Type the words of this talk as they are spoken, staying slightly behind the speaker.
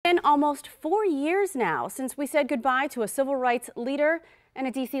Almost 4 years now since we said goodbye to a civil rights leader and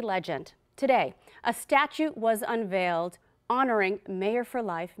a D.C. legend. Today, a statue was unveiled honoring Mayor for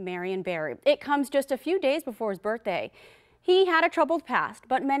Life Marion Barry. It comes just a few days before his birthday. He had a troubled past,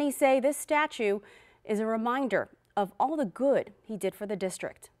 but many say this statue is a reminder of all the good he did for the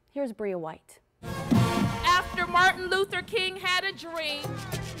district. Here's Bria White. After Martin Luther King had a dream,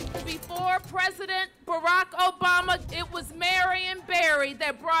 before President Barack Obama, it was Marion Barry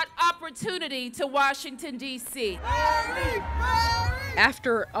that brought opportunity to Washington, D.C.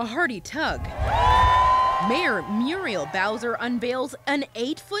 After a hearty tug, Mayor Muriel Bowser unveils an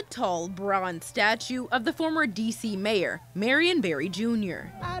 8-foot-tall bronze statue of the former D.C. Mayor, Marion Barry Jr.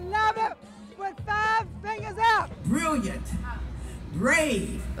 I love it with 5 fingers up. Brilliant,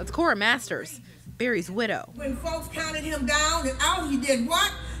 brave. That's Cora Masters, Barry's widow. When folks counted him down and out, he did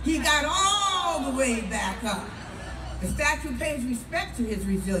what? He got all the way back up. The statue pays respect to his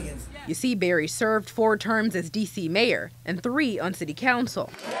resilience. You see, Barry served 4 terms as D.C. mayor and 3 on city council.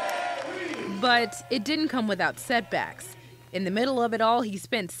 But it didn't come without setbacks. In the middle of it all, he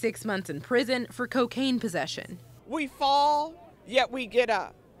spent 6 months in prison for cocaine possession. We fall, yet we get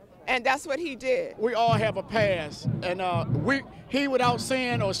up. And that's what he did. We all have a past, and he without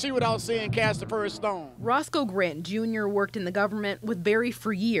sin or she without sin cast the first stone. Roscoe Grant Jr. worked in the government with Barry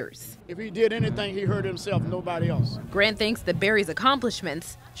for years. If he did anything, he hurt himself, nobody else. Grant thinks that Barry's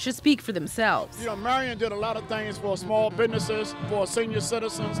accomplishments should speak for themselves. You know, Marion did a lot of things for small businesses, for senior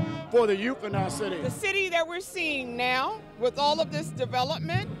citizens, for the youth in our city. The city that we're seeing now, with all of this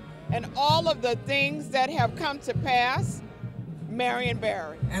development and all of the things that have come to pass, Marion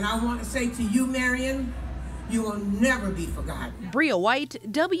Barry. And I want to say to you, Marion, you will never be forgotten. Bria White,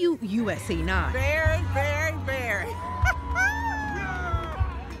 WUSA 9. Barry, Barry, Barry.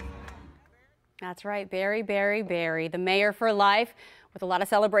 That's right, Barry, Barry, Barry, the mayor for life, with a lot of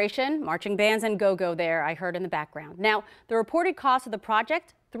celebration, marching bands and go-go there, I heard in the background. Now, the reported cost of the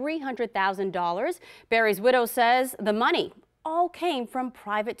project, $300,000. Barry's widow says the money all came from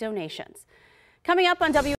private donations. Coming up on